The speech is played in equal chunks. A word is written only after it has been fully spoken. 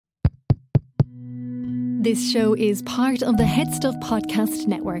This show is part of the Head Stuff Podcast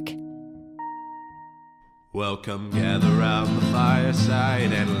Network. Welcome, gather round the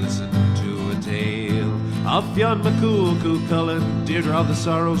fireside and listen to a tale of Fionn McCool, Cú Chulainn, Deirdre of the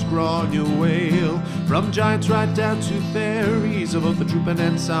Sorrows, Gráinne Wail. From giants right down to fairies, of both the trooping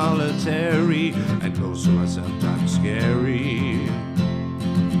and solitary, and ghosts who are sometimes scary.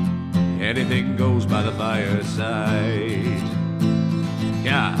 Anything goes by the fireside.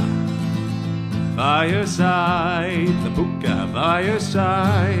 Yeah. Fireside, the Puka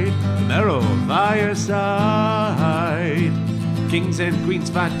fireside, the Marrow fireside. Kings and queens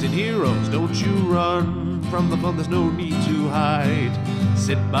fighting heroes, don't you run from the fun, there's no need to hide.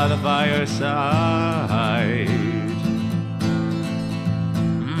 Sit by the fireside.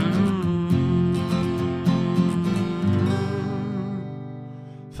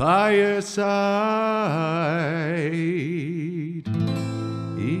 Fireside.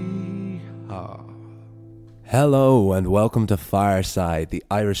 Hello and welcome to Fireside, the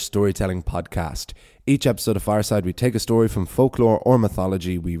Irish storytelling podcast. Each episode of Fireside, we take a story from folklore or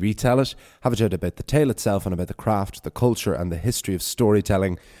mythology, we retell it, have a chat about the tale itself and about the craft, the culture and the history of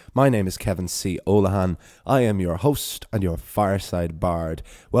storytelling. My name is Kevin C. Olahan. I am your host and your Fireside Bard.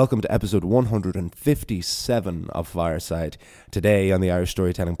 Welcome to episode 157 of Fireside. Today on the Irish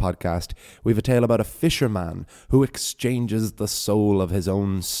Storytelling Podcast, we have a tale about a fisherman who exchanges the soul of his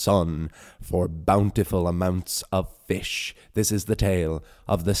own son for bountiful amounts of fish. This is the tale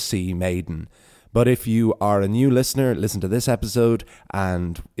of the Sea Maiden. But if you are a new listener, listen to this episode,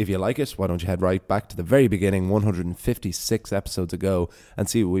 and if you like it, why don't you head right back to the very beginning, 156 episodes ago, and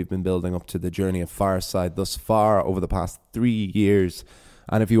see what we've been building up to the journey of Fireside thus far over the past 3 years.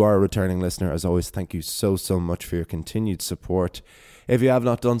 And if you are a returning listener, as always, thank you so much for your continued support. If you have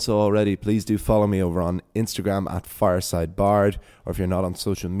not done so already, please do follow me over on Instagram at FiresideBard, or if you're not on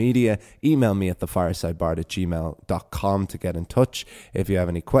social media, email me at thefiresidebard@gmail.com to get in touch. If you have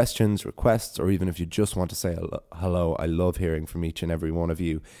any questions, requests, or even if you just want to say hello, I love hearing from each and every one of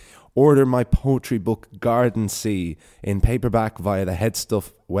you. Order my poetry book Garden Sea in paperback via the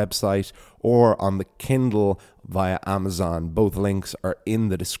Headstuff website or on the Kindle via Amazon. Both links are in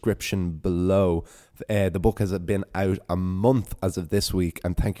the description below. The book has been out a month as of this week,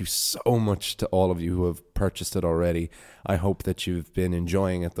 and thank you so much to all of you who have purchased it already. I hope that you've been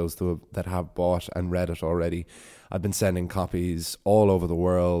enjoying it, those that have bought and read it already. I've been sending copies all over the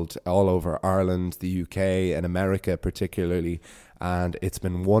world, all over Ireland, the UK and America particularly, and it's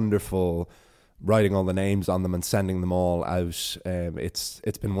been wonderful writing all the names on them and sending them all out. It's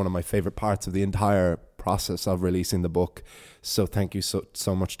been one of my favorite parts of the entire process of releasing the book. So thank you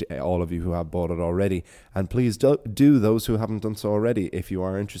so much to all of you who have bought it already. And please do those who haven't done so already if you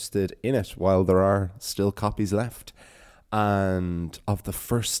are interested in it while there are still copies left. And of the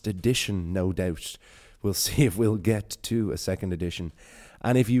first edition, no doubt. We'll see if we'll get to a second edition.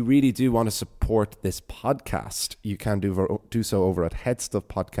 And if you really do want to support this podcast, you can do so over at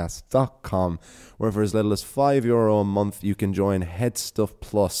headstuffpodcast.com, where for as little as €5 a month, you can join Headstuff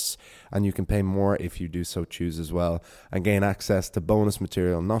Plus, and you can pay more if you do so choose as well, and gain access to bonus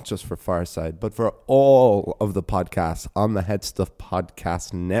material, not just for Fireside, but for all of the podcasts on the Headstuff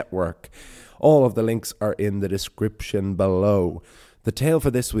Podcast Network. All of the links are in the description below. The tale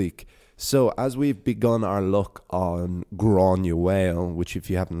for this week. So as we've begun our look on Gráinne Wail, which if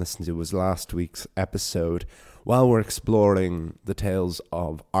you haven't listened to was last week's episode, while we're exploring the tales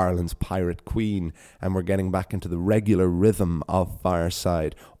of Ireland's pirate queen and we're getting back into the regular rhythm of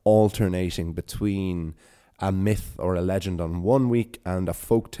Fireside, alternating between a myth or a legend on one week and a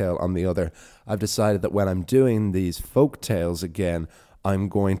folktale on the other, I've decided that when I'm doing these folktales again, I'm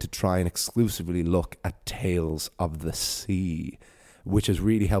going to try and exclusively look at tales of the sea, which has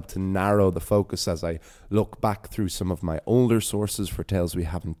really helped to narrow the focus as I look back through some of my older sources for tales we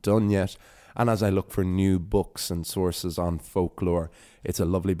haven't done yet, and as I look for new books and sources on folklore. It's a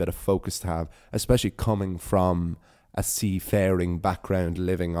lovely bit of focus to have, especially coming from a seafaring background,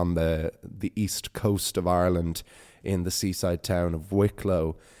 living on the east coast of Ireland in the seaside town of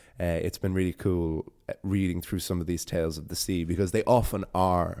Wicklow. It's been really cool reading through some of these tales of the sea, because they often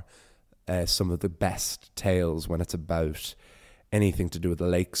are some of the best tales when it's about anything to do with the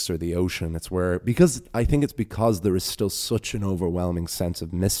lakes or the ocean. I think it's because there is still such an overwhelming sense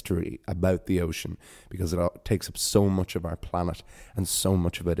of mystery about the ocean, because it takes up so much of our planet and so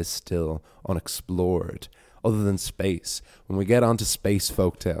much of it is still unexplored. Other than space, when we get onto space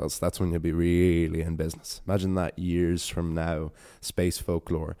folktales, that's when you'll be really in business. Imagine that years from now, space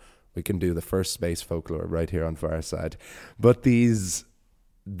folklore. We can do the first space folklore right here on Fireside. But the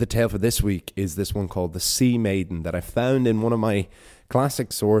tale for this week is this one called the Sea Maiden that I found in one of my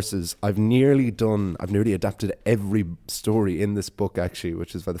Classic sources. I've nearly adapted every story in this book, actually,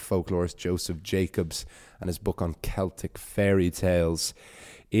 which is by the folklorist Joseph Jacobs and his book on Celtic fairy tales.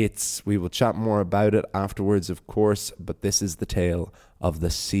 We will chat more about it afterwards, of course, but this is the tale of the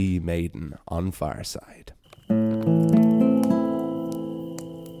Sea Maiden on Fireside.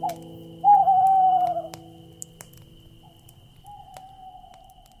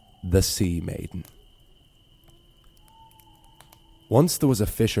 The Sea Maiden. Once there was a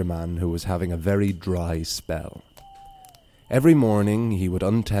fisherman who was having a very dry spell. Every morning he would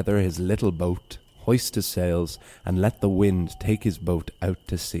untether his little boat, hoist his sails, and let the wind take his boat out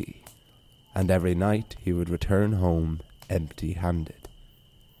to sea. And every night he would return home empty-handed.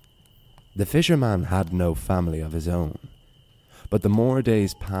 The fisherman had no family of his own, but the more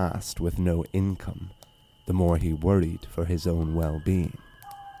days passed with no income, the more he worried for his own well-being.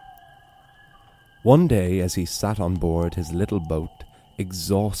 One day, as he sat on board his little boat,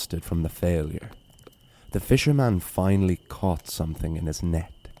 exhausted from the failure, the fisherman finally caught something in his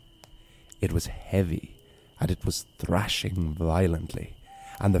net. It was heavy, and it was thrashing violently,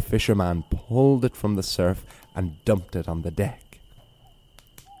 and the fisherman pulled it from the surf and dumped it on the deck.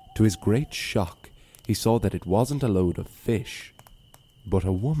 To his great shock, he saw that it wasn't a load of fish, but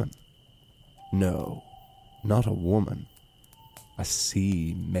a woman. No, not a woman, a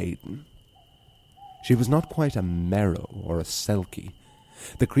sea maiden. She was not quite a merrow or a selkie.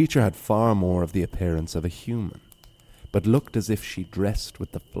 The creature had far more of the appearance of a human, but looked as if she dressed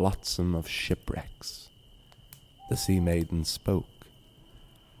with the flotsam of shipwrecks. The Sea Maiden spoke.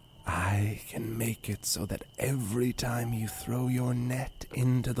 "I can make it so that every time you throw your net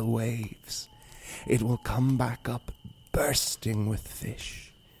into the waves, it will come back up bursting with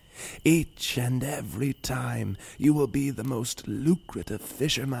fish. Each and every time you will be the most lucrative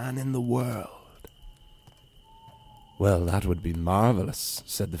fisherman in the world." "Well, that would be marvellous,"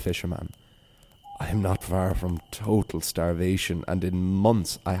 said the fisherman. "I am not far from total starvation, and in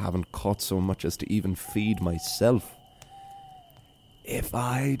months I haven't caught so much as to even feed myself." "If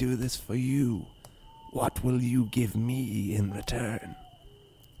I do this for you, what will you give me in return?"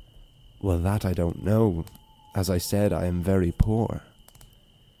 "Well, that I don't know. As I said, I am very poor."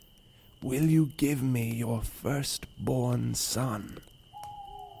 "Will you give me your firstborn son?"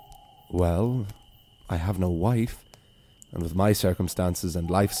 "Well, I have no wife, and with my circumstances and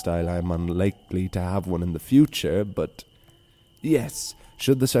lifestyle I am unlikely to have one in the future, but yes,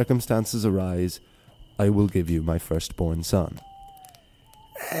 should the circumstances arise, I will give you my firstborn son."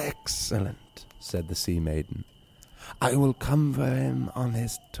 "Excellent," said the Sea Maiden. "I will come for him on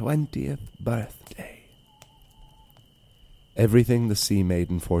his 20th birthday." Everything the Sea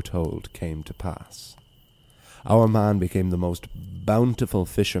Maiden foretold came to pass. Our man became the most bountiful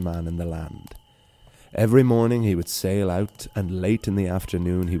fisherman in the land. Every morning he would sail out, and late in the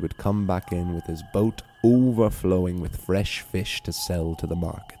afternoon he would come back in with his boat overflowing with fresh fish to sell to the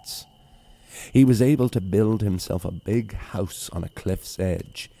markets. He was able to build himself a big house on a cliff's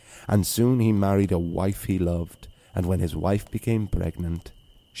edge, and soon he married a wife he loved, and when his wife became pregnant,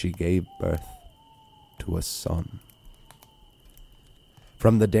 she gave birth to a son.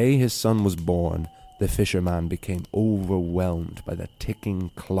 From the day his son was born, the fisherman became overwhelmed by the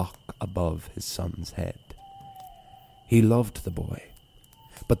ticking clock above his son's head. He loved the boy,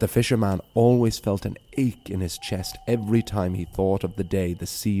 but the fisherman always felt an ache in his chest every time he thought of the day the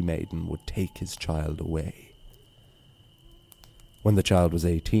Sea Maiden would take his child away. When the child was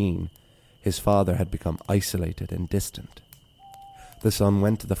 18, his father had become isolated and distant. The son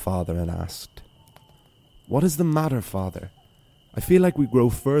went to the father and asked, "What is the matter, father? I feel like we grow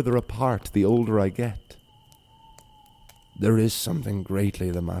further apart the older I get." "There is something greatly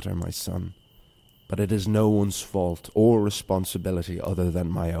the matter, my son, but it is no one's fault or responsibility other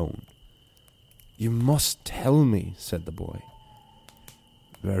than my own." "You must tell me," said the boy.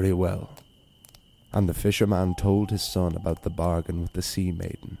 "Very well." And the fisherman told his son about the bargain with the Sea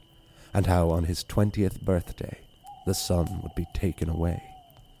Maiden, and how on his 20th birthday the son would be taken away.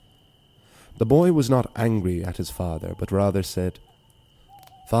 The boy was not angry at his father, but rather said,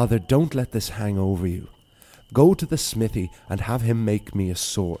 "Father, don't let this hang over you. Go to the smithy and have him make me a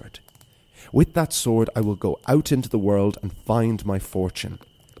sword. With that sword I will go out into the world and find my fortune,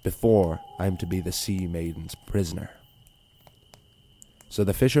 before I am to be the Sea Maiden's prisoner." So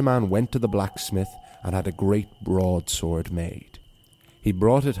the fisherman went to the blacksmith and had a great broadsword made. He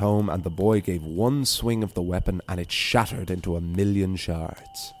brought it home, and the boy gave one swing of the weapon, and it shattered into 1,000,000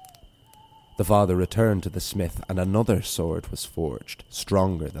 shards. The father returned to the smith, and another sword was forged,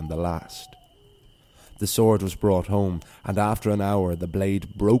 stronger than the last. The sword was brought home, and after an hour the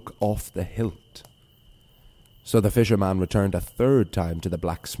blade broke off the hilt. So the fisherman returned a third time to the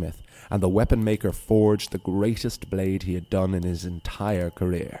blacksmith, and the weapon maker forged the greatest blade he had done in his entire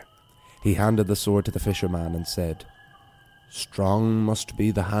career. He handed the sword to the fisherman and said, "Strong must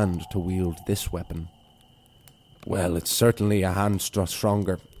be the hand to wield this weapon." "Well, it's certainly a hand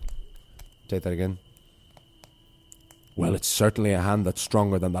stronger." Take that again. "Well, it's certainly a hand that's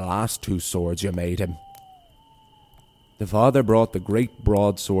stronger than the last two swords you made him." The father brought the great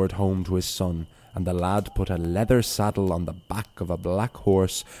broadsword home to his son, and the lad put a leather saddle on the back of a black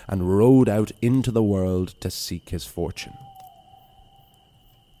horse and rode out into the world to seek his fortune.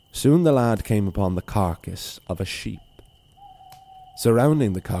 Soon the lad came upon the carcass of a sheep.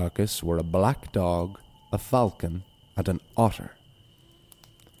 Surrounding the carcass were a black dog, a falcon, and an otter.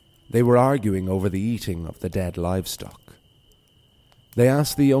 They were arguing over the eating of the dead livestock. They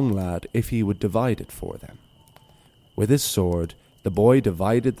asked the young lad if he would divide it for them. With his sword, the boy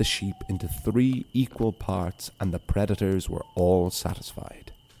divided the sheep into 3 equal parts, and the predators were all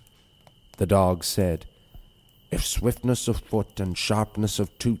satisfied. The dog said, "If swiftness of foot and sharpness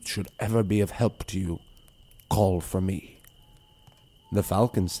of tooth should ever be of help to you, call for me." The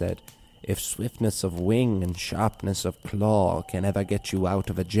falcon said, "If swiftness of wing and sharpness of claw can ever get you out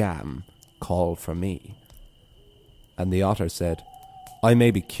of a jam, call for me." And the otter said, "I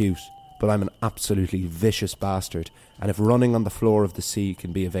may be cute, but I'm an absolutely vicious bastard, and if running on the floor of the sea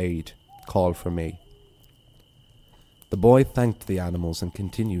can be of aid, call for me." The boy thanked the animals and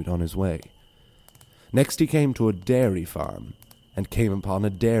continued on his way. Next he came to a dairy farm, and came upon a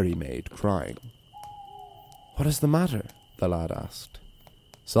dairymaid crying. "What is the matter?" the lad asked.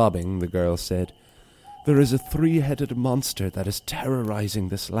 Sobbing, the girl said, "There is a 3-headed monster that is terrorizing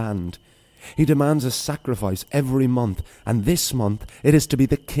this land. He demands a sacrifice every month, and this month it is to be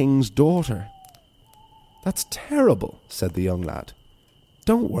the king's daughter." "That's terrible," said the young lad.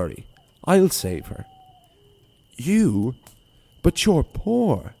 "Don't worry, I'll save her." "You? But you're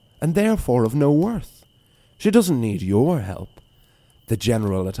poor, and therefore of no worth. She doesn't need your help. The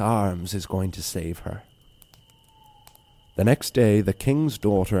general at arms is going to save her." The next day, the king's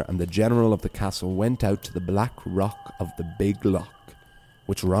daughter and the general of the castle went out to the black rock of the Big Loch,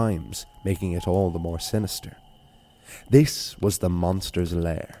 which rhymes, making it all the more sinister. This was the monster's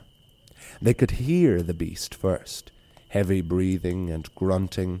lair. They could hear the beast first, heavy breathing and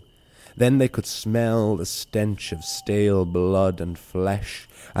grunting. Then they could smell the stench of stale blood and flesh,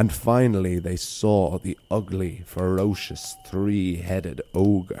 and finally they saw the ugly, ferocious 3-headed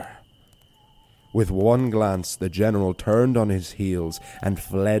ogre. With one glance, the general turned on his heels and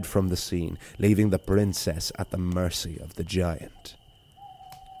fled from the scene, leaving the princess at the mercy of the giant.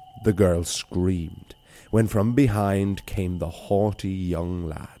 The girl screamed, when from behind came the haughty young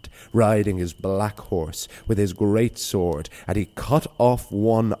lad, riding his black horse with his great sword, and he cut off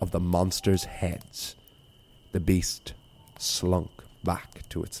one of the monster's heads. The beast slunk back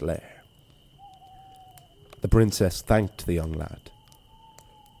to its lair. The princess thanked the young lad.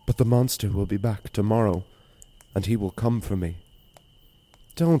 "But the monster will be back tomorrow, and he will come for me."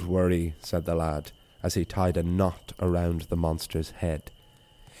 "Don't worry," said the lad, as he tied a knot around the monster's head.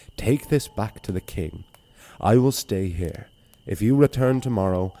 "Take this back to the king. I will stay here. If you return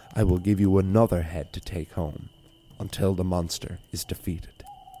tomorrow, I will give you another head to take home, until the monster is defeated."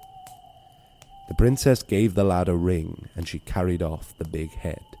 The princess gave the lad a ring, and she carried off the big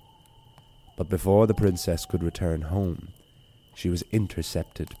head. But before the princess could return home, she was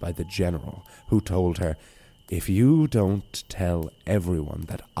intercepted by the general, who told her, "If you don't tell everyone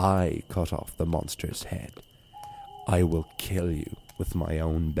that I cut off the monster's head, I will kill you with my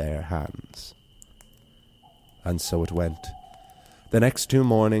own bare hands." And so it went. The next 2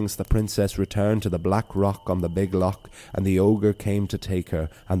 mornings the princess returned to the black rock on the Big Loch, and the ogre came to take her,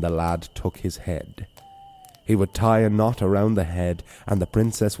 and the lad took his head. He would tie a knot around the head, and the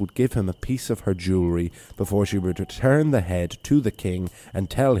princess would give him a piece of her jewellery before she would return the head to the king and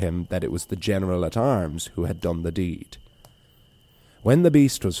tell him that it was the general at arms who had done the deed. When the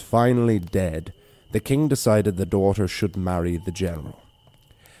beast was finally dead, the king decided the daughter should marry the general.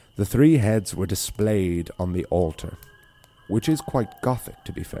 The 3 heads were displayed on the altar, which is quite Gothic,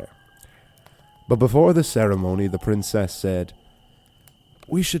 to be fair. But before the ceremony, the princess said,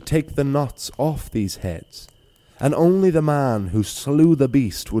 "We should take the knots off these heads, and only the man who slew the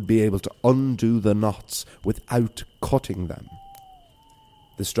beast would be able to undo the knots without cutting them."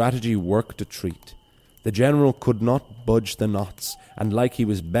 The strategy worked a treat. The general could not budge the knots, and like he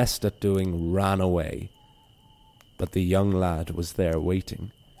was best at doing, ran away. But the young lad was there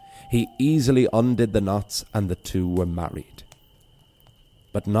waiting. He easily undid the knots, and the 2 were married.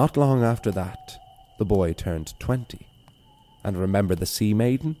 But not long after that, the boy turned 20. And remember the Sea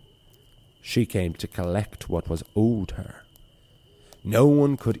Maiden? She came to collect what was owed her. No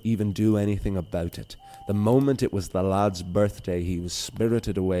one could even do anything about it. The moment it was the lad's birthday, he was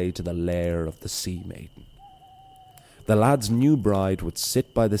spirited away to the lair of the Sea Maiden. The lad's new bride would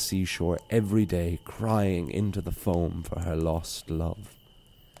sit by the seashore every day, crying into the foam for her lost love.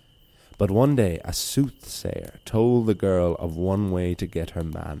 But one day a soothsayer told the girl of one way to get her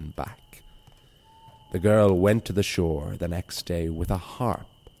man back. The girl went to the shore the next day with a harp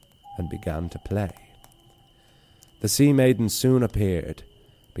and began to play. The Sea Maiden soon appeared,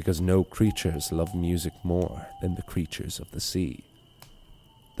 because no creatures love music more than the creatures of the sea.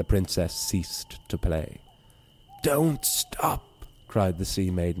 The princess ceased to play. "Don't stop," cried the Sea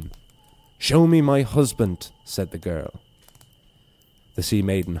Maiden. "Show me my husband," said the girl. The Sea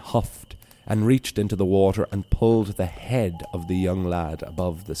Maiden huffed and reached into the water and pulled the head of the young lad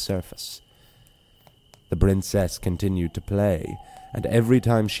above the surface. The princess continued to play, and every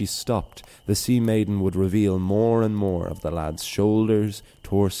time she stopped, the Sea Maiden would reveal more and more of the lad's shoulders,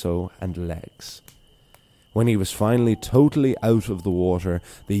 torso, and legs. When he was finally totally out of the water,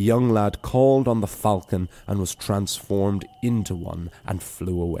 the young lad called on the falcon and was transformed into one and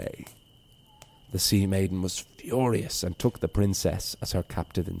flew away. The Sea Maiden was furious and took the princess as her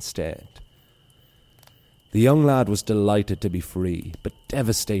captive instead. The young lad was delighted to be free, but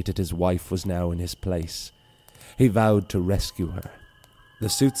devastated his wife was now in his place. He vowed to rescue her. The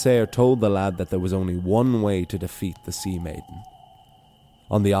soothsayer told the lad that there was only one way to defeat the Sea Maiden.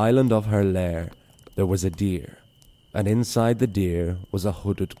 On the island of her lair, there was a deer, and inside the deer was a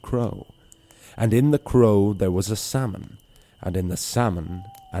hooded crow, and in the crow there was a salmon, and in the salmon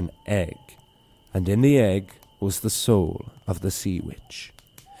an egg, and in the egg was the soul of the sea witch.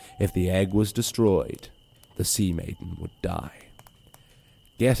 If the egg was destroyed, the Sea Maiden would die.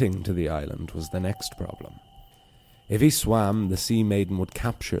 Getting to the island was the next problem. If he swam, the Sea Maiden would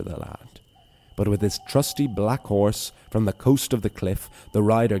capture the lad. But with his trusty black horse from the coast of the cliff, the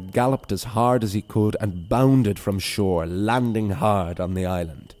rider galloped as hard as he could and bounded from shore, landing hard on the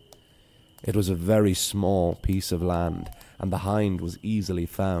island. It was a very small piece of land, and the hind was easily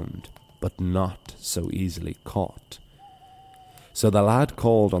found, but not so easily caught. So the lad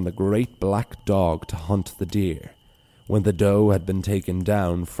called on the great black dog to hunt the deer. When the doe had been taken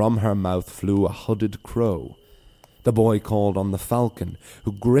down, from her mouth flew a hooded crow. The boy called on the falcon,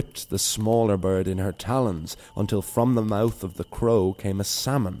 who gripped the smaller bird in her talons until from the mouth of the crow came a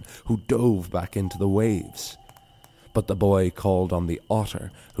salmon, who dove back into the waves. But the boy called on the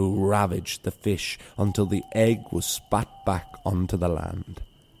otter, who ravaged the fish until the egg was spat back onto the land.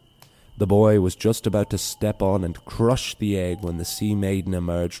 The boy was just about to step on and crush the egg when the Sea Maiden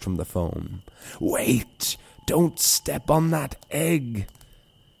emerged from the foam. "Wait! Don't step on that egg!"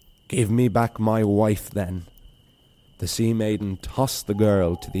 "Give me back my wife, then." The Sea Maiden tossed the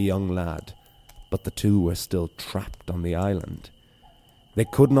girl to the young lad, but the two were still trapped on the island. They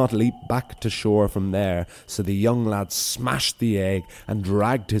could not leap back to shore from there, so the young lad smashed the egg and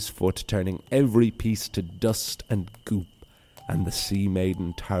dragged his foot, turning every piece to dust and goop, and the Sea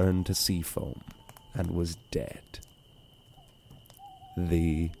Maiden turned to sea foam and was dead.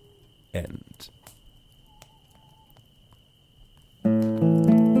 The end.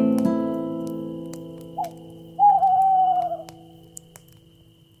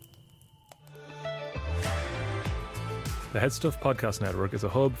 The Headstuff Podcast Network is a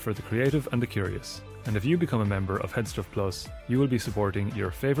hub for the creative and the curious. And if you become a member of Headstuff Plus, you will be supporting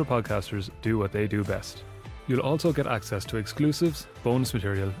your favourite podcasters do what they do best. You'll also get access to exclusives, bonus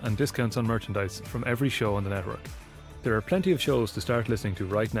material, and discounts on merchandise from every show on the network. There are plenty of shows to start listening to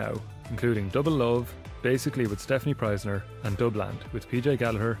right now, including Double Love, Basically with Stephanie Preisner, and Dubland with PJ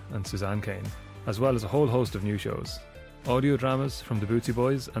Gallagher and Suzanne Kane, as well as a whole host of new shows. Audio dramas from the Bootsy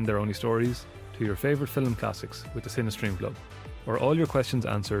Boys and Their Only Stories, to your favourite film classics with the Cinestream Club, or all your questions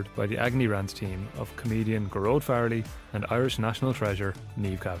answered by the Agony Rant team of comedian Gerard Farrelly and Irish national treasure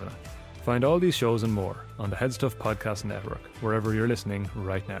Niamh Kavanagh. Find all these shows and more on the Headstuff Podcast Network, wherever you're listening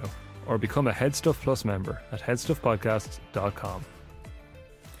right now, or become a Headstuff Plus member at headstuffpodcasts.com.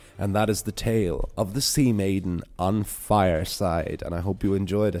 And that is the tale of the Sea Maiden on Fireside, and I hope you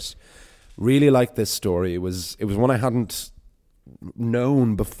enjoyed it. Really liked this story. It was one I hadn't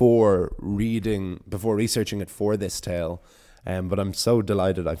known before researching it for this tale, but I'm so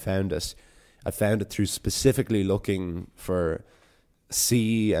delighted I found it. I found it through specifically looking for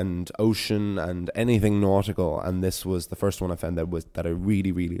sea and ocean and anything nautical, and this was the first one I found that I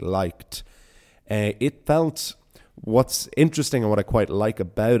really, really liked. It felt, what's interesting and what I quite like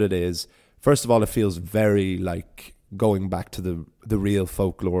about it is, first of all, it feels very like going back to the real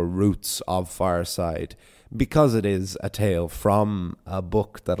folklore roots of Fireside, because it is a tale from a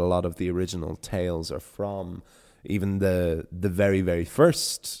book that a lot of the original tales are from. Even the very, very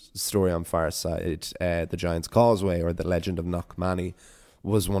first story on Fireside, The Giant's Causeway, or The Legend of Knockmany,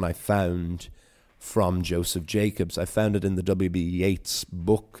 was one I found from Joseph Jacobs. I found it in the W.B. Yeats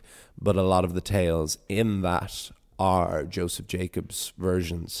book, but a lot of the tales in that are Joseph Jacobs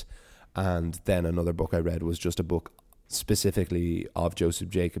versions. And then another book I read was just a book specifically of Joseph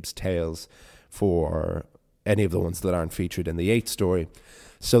Jacobs' tales for any of the ones that aren't featured in the Yeats story.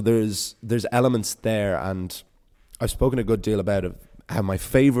 So there's elements there, and I've spoken a good deal about it, how my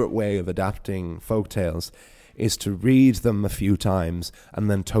favourite way of adapting folktales is to read them a few times and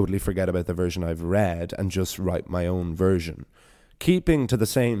then totally forget about the version I've read and just write my own version, keeping to the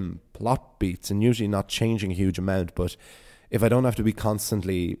same plot beats and usually not changing a huge amount. But if I don't have to be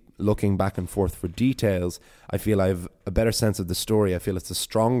constantly looking back and forth for details, I feel I have a better sense of the story. I feel it's a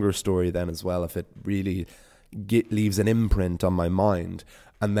stronger story then as well if it really leaves an imprint on my mind.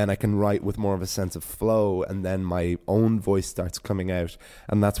 And then I can write with more of a sense of flow, and then my own voice starts coming out,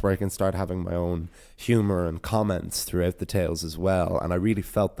 and that's where I can start having my own humour and comments throughout the tales as well. And I really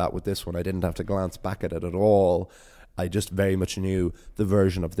felt that with this one. I didn't have to glance back at it at all. I just very much knew the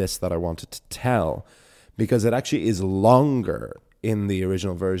version of this that I wanted to tell, because it actually is longer in the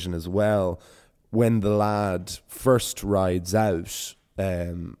original version as well. When the lad first rides out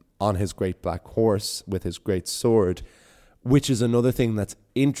on his great black horse with his great sword, which is another thing that's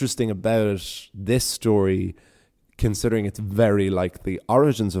interesting about this story, considering it's very like the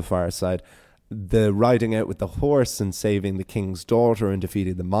origins of Fireside. The riding out with the horse and saving the king's daughter and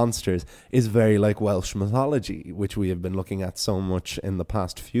defeating the monsters is very like Welsh mythology, which we have been looking at so much in the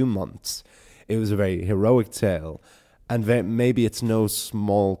past few months. It was a very heroic tale. And maybe it's no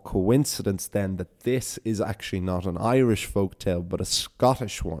small coincidence then that this is actually not an Irish folk tale, but a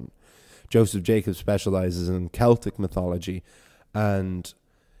Scottish one. Joseph Jacobs specialises in Celtic mythology, and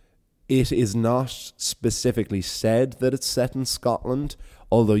it is not specifically said that it's set in Scotland,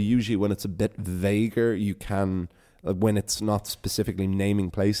 although usually when it's a bit vaguer, you can, when it's not specifically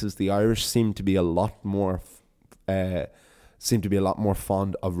naming places, the Irish seem to be a lot more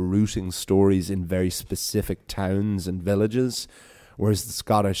fond of rooting stories in very specific towns and villages, whereas the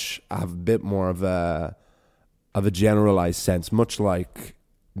Scottish have a bit more of a generalised sense, much like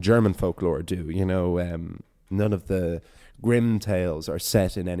German folklore do. You know, none of the Grimm tales are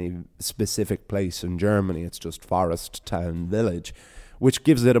set in any specific place in Germany. It's just forest, town, village, which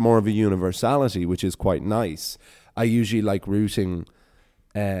gives it a more of a universality, which is quite nice. I usually like rooting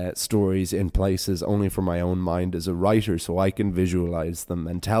stories in places only for my own mind as a writer, so I can visualize them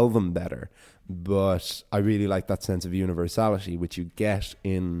and tell them better. But I really like that sense of universality, which you get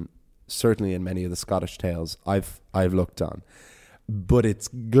certainly in many of the Scottish tales I've looked on. But it's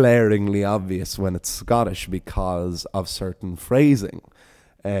glaringly obvious when it's Scottish because of certain phrasing.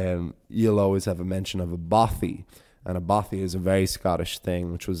 You'll always have a mention of a bothy, and a bothy is a very Scottish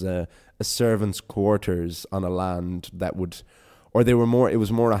thing, which was a servant's quarters on a land that would, or it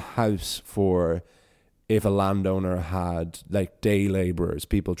was more a house for if a landowner had like day labourers,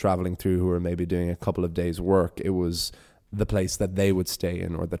 people travelling through who were maybe doing a couple of days' work. It was the place that they would stay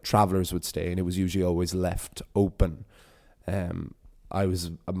in, or the travellers would stay in. It was usually always left open. I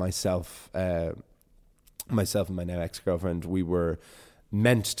was myself and my now ex-girlfriend, we were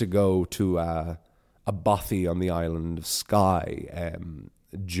meant to go to a bothy on the island of Skye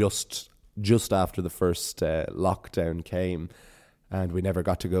just after the first lockdown came, and we never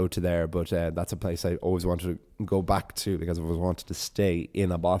got to go to there, but that's a place I always wanted to go back to because I always wanted to stay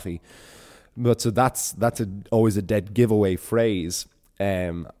in a bothy. But so that's always a dead giveaway phrase,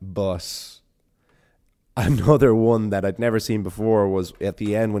 but another one that I'd never seen before was at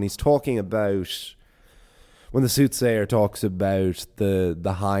the end when he's talking about, when the soothsayer talks about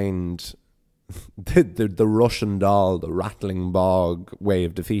the hind, the Russian doll, the rattling bog way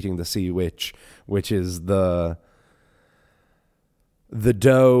of defeating the sea witch, which is the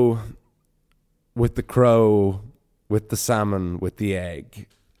doe with the crow, with the salmon, with the egg.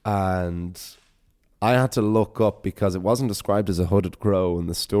 And I had to look up because it wasn't described as a hooded crow in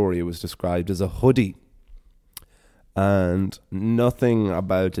the story. It was described as a hoodie. And nothing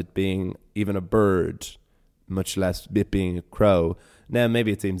about it being even a bird, much less it being a crow. Now,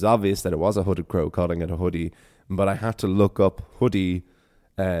 maybe it seems obvious that it was a hooded crow calling it a hoodie, but I had to look up hoodie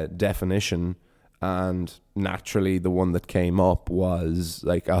definition, and naturally the one that came up was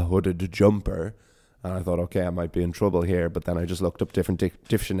like a hooded jumper. And I thought, okay, I might be in trouble here. But then I just looked up different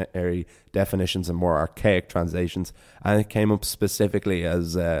dictionary definitions and more archaic translations, and it came up specifically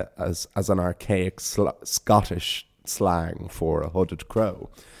as an archaic Scottish slang for a hooded crow.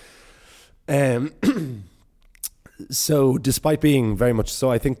 So despite being very much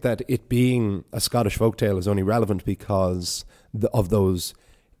so, I think that it being a Scottish folktale is only relevant because of those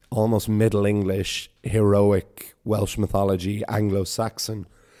almost Middle English, heroic Welsh mythology, Anglo-Saxon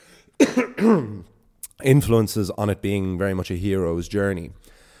influences on it being very much a hero's journey.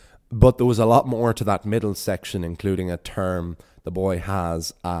 But there was a lot more to that middle section, including a term the boy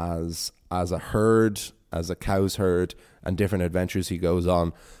has as a herd, as a cow's herd, and different adventures he goes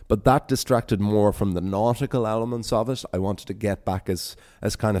on. But that distracted more from the nautical elements of it. I wanted to get back as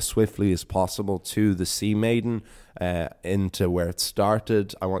kind of swiftly as possible to the Sea Maiden, into where it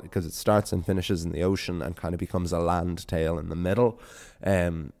started. Because it starts and finishes in the ocean and kind of becomes a land tale in the middle.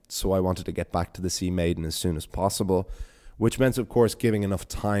 So I wanted to get back to the Sea Maiden as soon as possible, which meant, of course, giving enough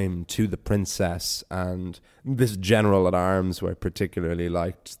time to the princess and this general at arms, who I particularly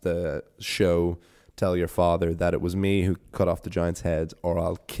liked the show Tell Your Father That It Was Me Who Cut Off the Giant's Head or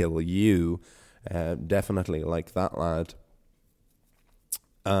I'll Kill You. Definitely like that lad.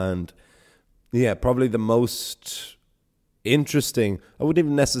 And yeah, probably the most interesting, I wouldn't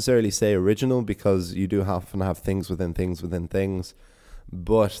even necessarily say original, because you do often have things within things within things.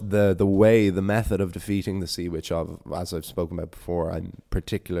 But the method of defeating the sea witch, as I've spoken about before, I'm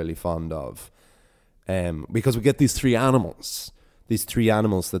particularly fond of. Because we get these three animals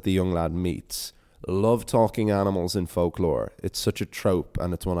that the young lad meets. Love talking animals in folklore. It's such a trope,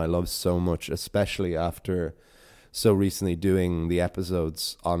 and it's one I love so much, especially after so recently doing the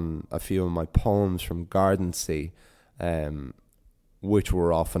episodes on a few of my poems from Garden Sea, which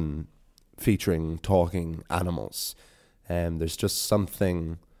were often featuring talking animals. There's just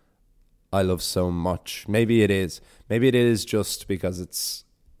something I love so much. Maybe it is just because it's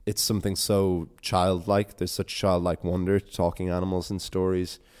something so childlike. There's such childlike wonder to talking animals in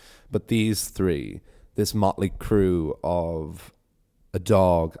stories. But these three, this motley crew of a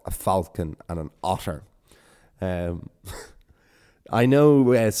dog, a falcon, and an otter. I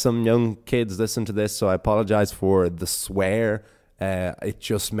know some young kids listen to this, so I apologize for the swear. It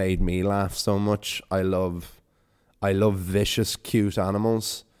just made me laugh so much. I love vicious, cute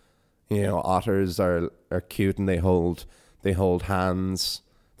animals. You know, otters are cute, and they hold hands.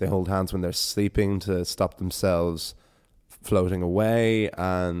 They hold hands when they're sleeping to stop themselves floating away,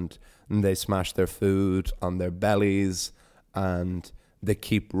 and they smash their food on their bellies, and they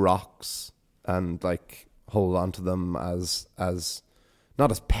keep rocks and like hold on to them as not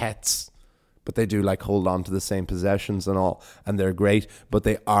as pets, but they do like hold on to the same possessions and all, and they're great, but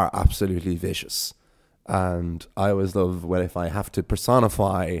they are absolutely vicious. And I always love when if I have to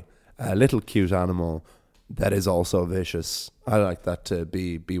personify a little cute animal that is also vicious, I like that to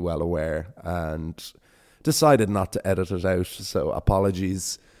be well aware, and decided not to edit it out, so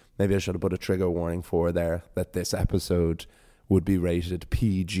apologies. Maybe I should have put a trigger warning for there that this episode would be rated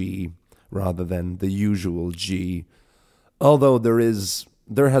PG rather than the usual G. Although there has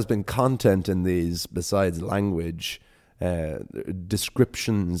been content in these besides language,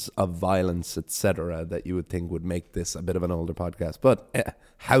 descriptions of violence, etc., that you would think would make this a bit of an older podcast. But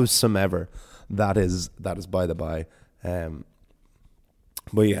howsomever, that is by the by.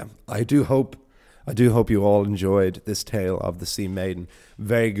 But yeah, I do hope you all enjoyed this tale of the Sea Maiden.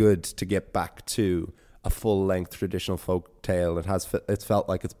 Very good to get back to a full-length traditional folk tale. It's felt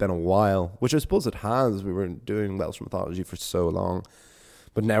like it's been a while, which I suppose it has. We were doing Welsh mythology for so long.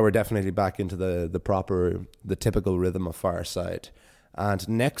 But now we're definitely back into the typical rhythm of Fireside. And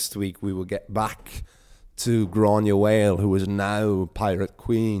next week we will get back to Grania Whale, who is now Pirate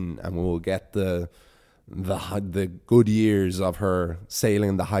Queen, and we will get the good years of her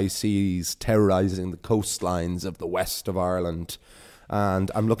sailing the high seas, terrorising the coastlines of the west of Ireland.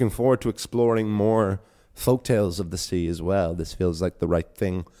 And I'm looking forward to exploring more folktales of the sea as well. This feels like the right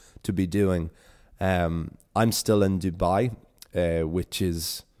thing to be doing. I'm still in Dubai, which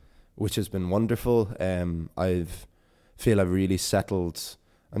has been wonderful. I've really settled.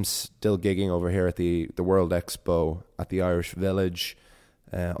 I'm still gigging over here at the World Expo at the Irish Village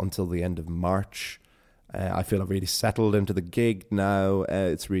until the end of March. I feel I've really settled into the gig now.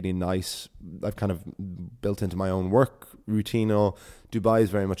 It's really nice. I've kind of built into my own work routine. Dubai is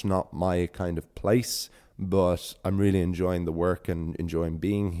very much not my kind of place, but I'm really enjoying the work and enjoying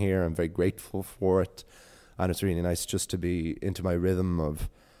being here. I'm very grateful for it. And it's really nice just to be into my rhythm of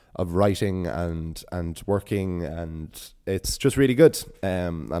writing and working, and it's just really good.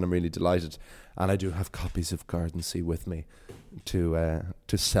 And I'm really delighted. And I do have copies of Garden Sea with me to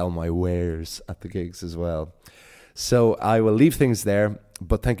sell my wares at the gigs as well. So I will leave things there,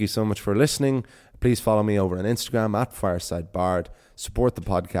 but thank you so much for listening. Please follow me over on Instagram at Fireside Bard. Support the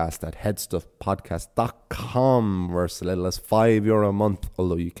podcast at headstuffpodcast.com for as little as €5 a month,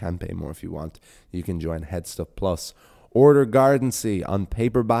 although you can pay more if you want. You can join Headstuff Plus. Order Garden Sea on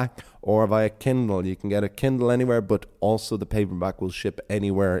paperback or via Kindle. You can get a Kindle anywhere, but also the paperback will ship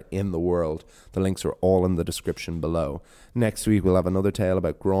anywhere in the world. The links are all in the description below. Next week we'll have another tale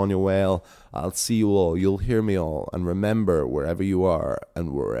about Grania Whale. I'll see you all. You'll hear me all. And remember, wherever you are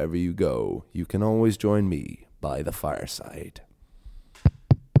and wherever you go, you can always join me by the fireside.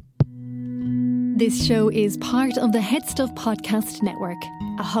 This show is part of the Headstuff Podcast Network,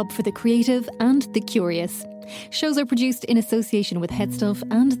 a hub for the creative and the curious. Shows are produced in association with Headstuff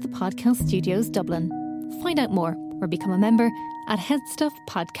and the Podcast Studios Dublin. Find out more or become a member at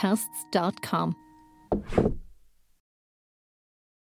headstuffpodcasts.com.